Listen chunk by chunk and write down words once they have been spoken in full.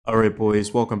Alright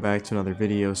boys, welcome back to another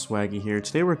video. Swaggy here.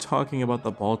 Today we're talking about the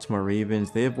Baltimore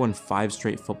Ravens. They have won 5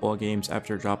 straight football games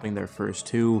after dropping their first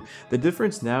 2. The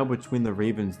difference now between the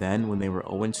Ravens then, when they were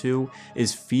 0-2,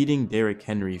 is feeding Derrick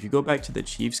Henry. If you go back to the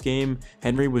Chiefs game,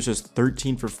 Henry was just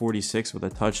 13 for 46 with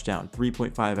a touchdown,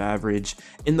 3.5 average.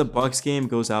 In the Bucks game,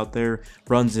 goes out there,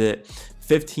 runs it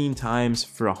 15 times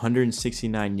for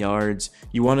 169 yards.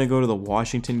 You want to go to the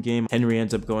Washington game, Henry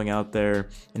ends up going out there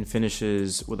and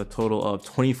finishes with a total of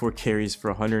 24 carries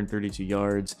for 132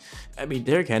 yards. I mean,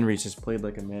 Derrick Henry's just played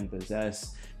like a man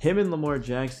possessed. Him and Lamar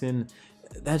Jackson,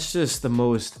 that's just the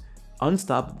most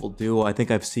unstoppable duo I think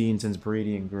I've seen since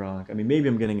Brady and Gronk. I mean, maybe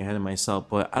I'm getting ahead of myself,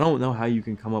 but I don't know how you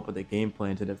can come up with a game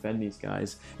plan to defend these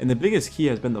guys. And the biggest key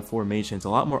has been the formations. A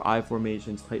lot more I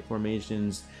formations, tight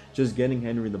formations, just getting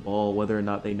Henry the ball, whether or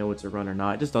not they know it's a run or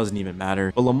not, it just doesn't even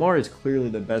matter. But Lamar is clearly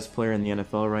the best player in the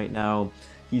NFL right now.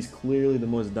 He's clearly the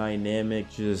most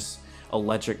dynamic, just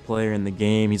electric player in the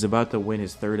game. He's about to win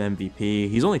his 3rd MVP.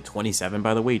 He's only 27,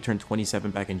 by the way. He turned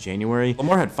 27 back in January.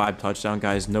 Lamar had 5 touchdown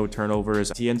guys, no turnovers.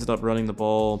 He ended up running the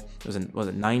ball, was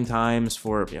it 9 times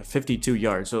for 52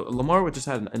 yards. So Lamar just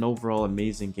had an overall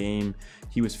amazing game.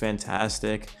 He was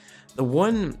fantastic. The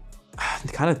one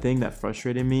kind of thing that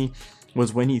frustrated me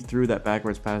was when he threw that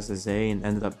backwards pass to Zay and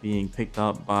ended up being picked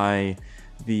up by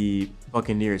the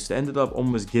Buccaneers. It ended up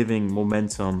almost giving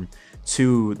momentum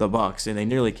to the Bucks, and they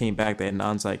nearly came back. They had an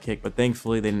onside kick, but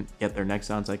thankfully they didn't get their next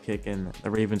onside kick, and the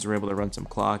Ravens were able to run some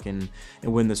clock and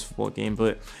win this football game.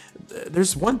 But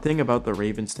there's one thing about the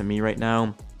Ravens to me right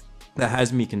now that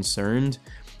has me concerned,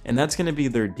 and that's going to be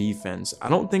their defense. I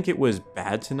don't think it was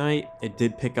bad tonight. It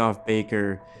did pick off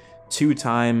Baker 2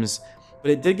 times, but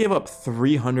it did give up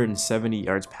 370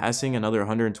 yards passing, another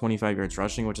 125 yards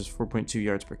rushing, which is 4.2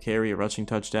 yards per carry, a rushing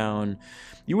touchdown.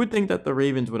 You would think that the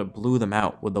Ravens would have blew them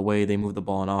out with the way they moved the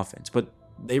ball in offense, but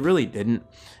they really didn't.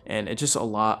 And it's just a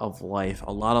lot of life,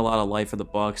 a lot of life for the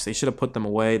Bucks. They should have put them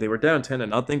away. They were down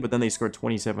 10-0, but then they scored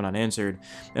 27 unanswered,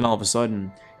 and all of a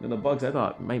sudden, the Bucks, I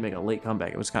thought, might make a late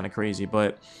comeback. It was kind of crazy.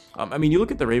 But I mean, you look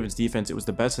at the Ravens defense, it was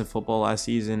the best in football last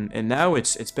season, and now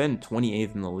it's been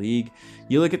 28th in the league.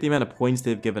 You look at the amount of points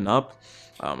they've given up.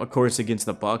 Of course, against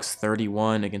the Bucks,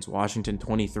 31, against Washington,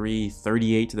 23,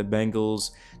 38 to the Bengals,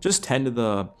 just 10 to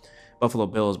the Buffalo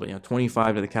Bills, but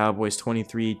 25 to the Cowboys,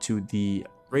 23 to the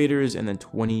Raiders, and then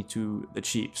 20 to the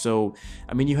Chiefs. So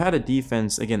I mean, you had a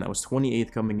defense again that was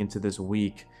 28th coming into this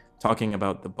week, talking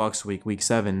about the Bucks week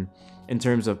 7, in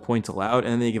terms of points allowed,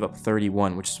 and then they give up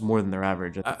 31, which is more than their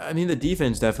average. I mean, the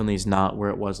defense definitely is not where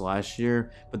it was last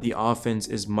year, but the offense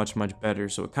is much better,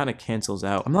 so it kind of cancels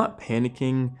out. I'm not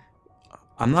panicking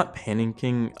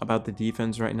about the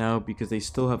defense right now because they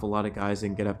still have a lot of guys that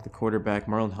can get up the quarterback.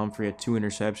 Marlon Humphrey had 2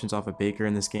 interceptions off of Baker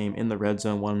in this game in the red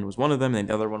zone. One was one of them, and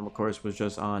the other one, of course, was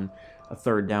just on a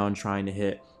 3rd down trying to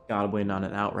hit Godwin on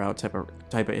an out route type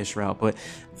of ish route. But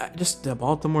just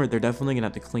Baltimore, they're definitely gonna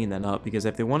have to clean that up, because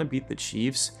if they want to beat the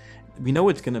Chiefs, we know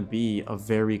it's gonna be a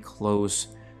very close,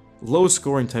 low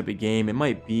scoring type of game. It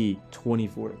might be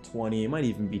 24-20, it might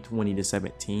even be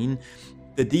 20-17.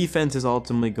 The defense is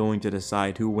ultimately going to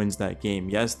decide who wins that game.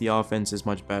 Yes, the offense is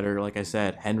much better. Like I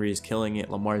said, Henry is killing it,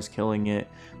 Lamar is killing it,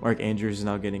 Mark Andrews is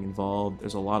now getting involved.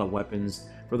 There's a lot of weapons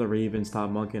for the Ravens.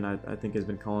 Todd Monken, I think, has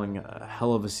been calling a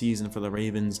hell of a season for the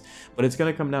Ravens, but it's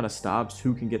going to come down to stops.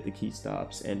 Who can get the key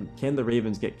stops, and can the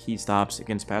Ravens get key stops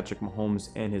against Patrick Mahomes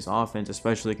and his offense,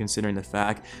 especially considering the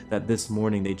fact that this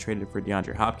morning they traded for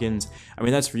DeAndre Hopkins. I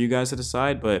mean, that's for you guys to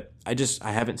decide, but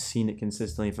I haven't seen it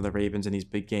consistently for the Ravens in these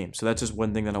big games. So that's just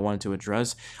one thing that I wanted to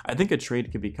address. I think a trade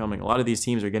could be coming. A lot of these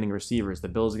teams are getting receivers. The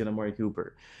Bills get Amari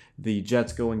Cooper. The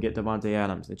Jets go and get Devontae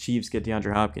Adams. The Chiefs get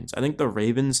DeAndre Hopkins. I think the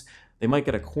Ravens, they might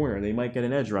get a corner. They might get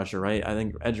an edge rusher, right? I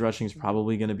think edge rushing is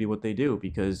probably going to be what they do,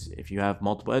 because if you have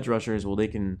multiple edge rushers, well, they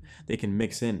can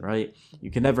mix in, right? You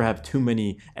can never have too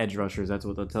many edge rushers. That's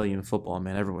what they'll tell you in football,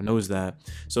 man. Everyone knows that.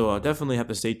 So I'll definitely have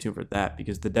to stay tuned for that,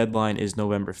 because the deadline is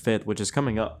November 5th, which is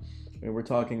coming up. I mean, we're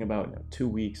talking about 2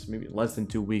 weeks, maybe less than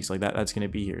 2 weeks, like that's going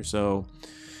to be here. So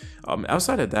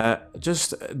outside of that,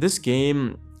 just this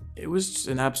game, it was just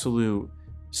an absolute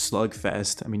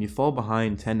slugfest. I mean, you fall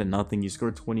behind 10-0, you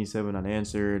score 27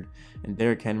 unanswered, and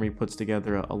Derrick Henry puts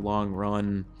together a long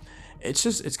run.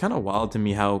 It's kind of wild to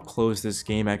me how close this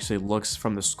game actually looks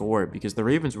from the score, because the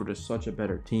Ravens were just such a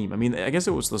better team. I mean, I guess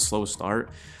it was the slow start.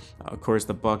 Of course,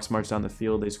 the Bucks marched down the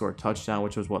field. They scored a touchdown,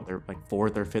 which was what, their 4th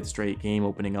or 5th straight game,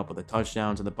 opening up with a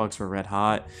touchdown. So the Bucks were red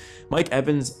hot. Mike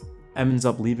Evans ends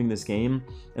up leaving this game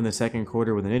in the 2nd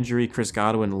quarter with an injury. Chris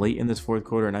Godwin late in this 4th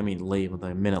quarter, and I mean late, with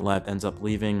a minute left, ends up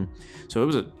leaving. So it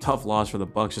was a tough loss for the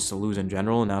Bucks just to lose in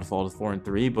general and now to fall to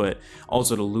 4-3, but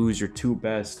also to lose your 2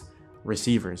 best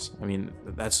receivers. I mean,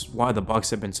 that's why the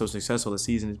Bucs have been so successful this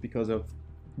season, is because of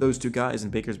those two guys,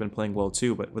 and Baker's been playing well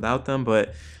too, but without them.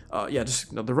 But yeah,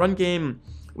 just the run game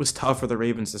was tough for the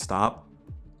Ravens to stop.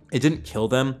 It didn't kill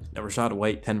them. Rashad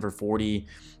White, 10 for 40.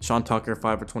 Sean Tucker,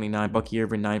 5 for 29. Bucky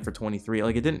Irvin, 9 for 23.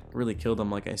 Like, it didn't really kill them,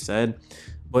 like I said.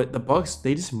 But the Bucs,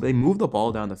 they moved the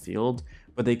ball down the field,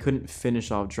 but they couldn't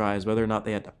finish off drives, whether or not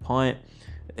they had to punt,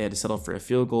 they had to settle for a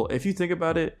field goal. If you think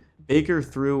about it, Baker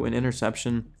threw an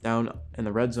interception down in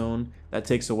the red zone. That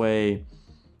takes away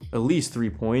at least 3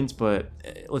 points, but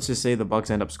let's just say the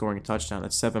Bucs end up scoring a touchdown.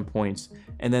 That's 7 points.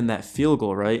 And then that field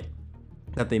goal, right,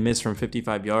 that they missed from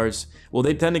 55 yards. Well,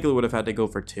 they technically would have had to go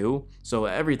for 2. So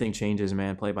everything changes,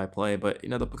 man, play by play. But,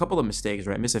 a couple of mistakes,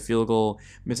 right? Miss a field goal,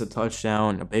 miss a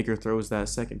touchdown. Baker throws that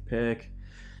second pick.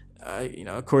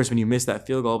 Of course, when you miss that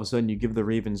field goal, all of a sudden you give the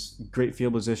Ravens great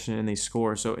field position and they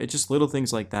score. So it's just little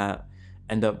things like that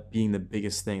end up being the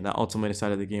biggest thing that ultimately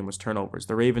decided the game was turnovers.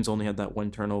 The Ravens only had that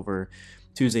 1 turnover,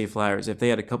 Tuesday Flyers. If they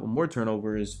had a couple more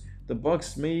turnovers, the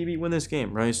Bucs maybe win this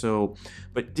game, right? So,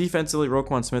 but defensively,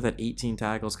 Roquan Smith had 18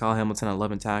 tackles, Kyle Hamilton had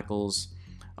 11 tackles.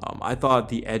 I thought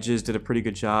the edges did a pretty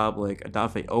good job. Like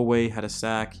Adafe Owe had a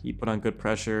sack, he put on good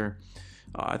pressure.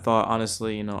 I thought,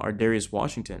 honestly, our Darius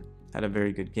Washington had a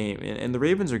very good game, and the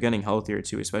Ravens are getting healthier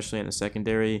too, especially in the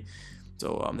secondary.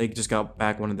 So they just got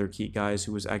back one of their key guys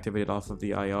who was activated off of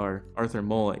the IR, Arthur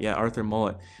Mollett. Yeah, Arthur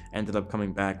Mollett ended up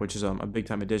coming back, which is a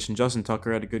big-time addition. Justin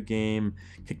Tucker had a good game,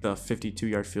 kicked a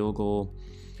 52-yard field goal,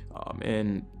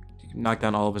 and knocked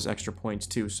down all of his extra points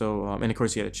too. So, and of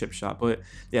course he had a chip shot. But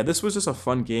yeah, this was just a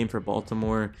fun game for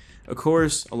Baltimore. Of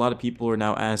course, a lot of people are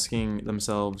now asking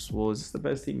themselves, well, is this the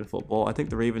best team in football? I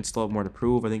think the Ravens still have more to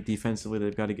prove. I think defensively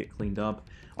they've got to get cleaned up.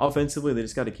 Offensively, they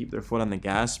just got to keep their foot on the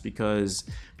gas, because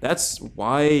that's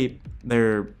why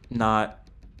they're not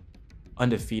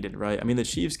undefeated, right? I mean, the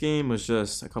Chiefs game was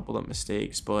just a couple of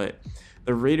mistakes, but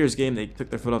the Raiders game, they took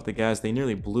their foot off the gas. They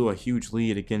nearly blew a huge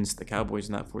lead against the Cowboys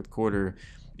in that fourth quarter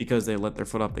because they let their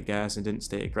foot off the gas and didn't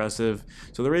stay aggressive.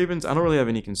 So the Ravens, I don't really have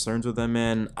any concerns with them,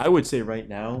 man. I would say right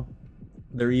now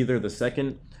they're either the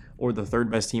second or the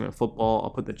third best team in football. I'll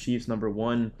put the Chiefs number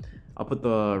 1. I'll put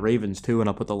the Ravens 2, and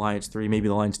I'll put the Lions 3. Maybe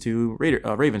the Lions 2,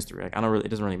 Ravens 3. Like, it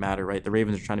doesn't really matter, right? The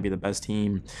Ravens are trying to be the best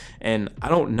team, and I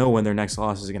don't know when their next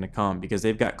loss is going to come, because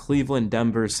they've got Cleveland,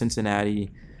 Denver,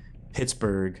 Cincinnati,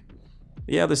 Pittsburgh.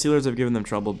 Yeah, the Steelers have given them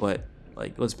trouble, but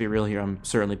like, let's be real here. I'm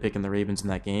certainly picking the Ravens in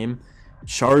that game.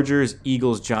 Chargers,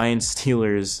 Eagles, Giants,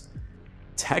 Steelers,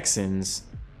 Texans,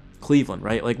 Cleveland,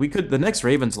 right? Like, the next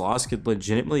Ravens loss could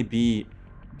legitimately be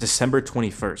December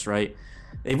 21st, right?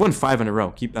 They've won 5 in a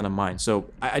row. Keep that in mind.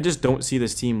 So I just don't see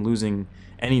this team losing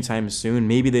anytime soon.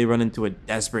 Maybe they run into a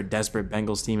desperate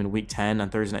Bengals team in Week 10 on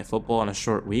Thursday Night Football on a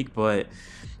short week, but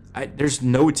there's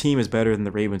no team is better than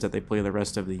the Ravens that they play the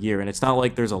rest of the year. And it's not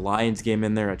like there's a Lions game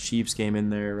in there, a Chiefs game in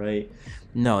there, right?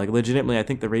 No, like, legitimately, I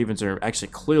think the Ravens are actually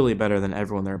clearly better than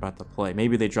everyone they're about to play.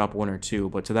 Maybe they drop 1 or 2,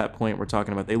 but to that point, we're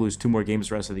talking about they lose 2 more games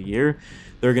the rest of the year.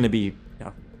 They're going to be,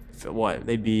 what?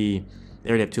 They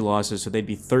already have 2 losses, so they'd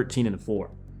be 13-4.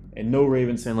 And no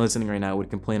Ravens fan listening right now would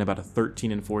complain about a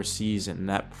 13-4 season.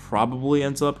 That probably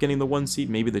ends up getting the 1 seed.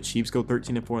 Maybe the Chiefs go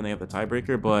 13-4 and they have the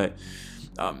tiebreaker, but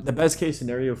the best case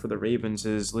scenario for the Ravens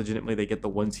is legitimately they get the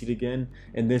 1 seed again,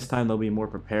 and this time they'll be more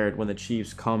prepared when the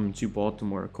Chiefs come to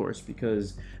Baltimore, of course,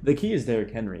 because the key is Derrick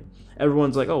Henry.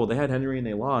 Everyone's like, oh, well, they had Henry and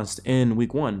they lost in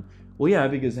Week 1. Well, yeah,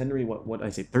 because Henry, what I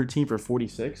say, 13 for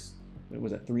 46? It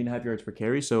was at 3.5 yards per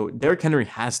carry. So Derrick Henry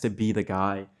has to be the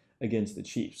guy against the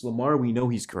Chiefs. Lamar, we know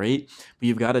he's great, but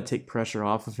you've got to take pressure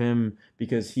off of him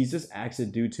because he's just asked to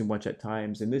do too much at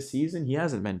times. And this season, he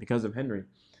hasn't been because of Henry.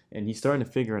 And he's starting to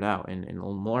figure it out. And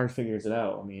Lamar figures it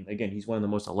out. I mean, again, he's one of the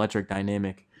most electric,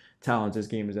 dynamic talents this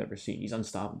game has ever seen. He's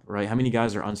unstoppable, right? How many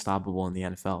guys are unstoppable in the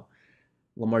NFL?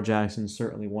 Lamar Jackson's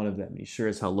certainly one of them. He sure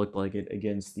as hell looked like it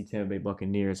against the Tampa Bay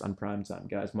Buccaneers on primetime,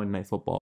 guys, Monday Night Football.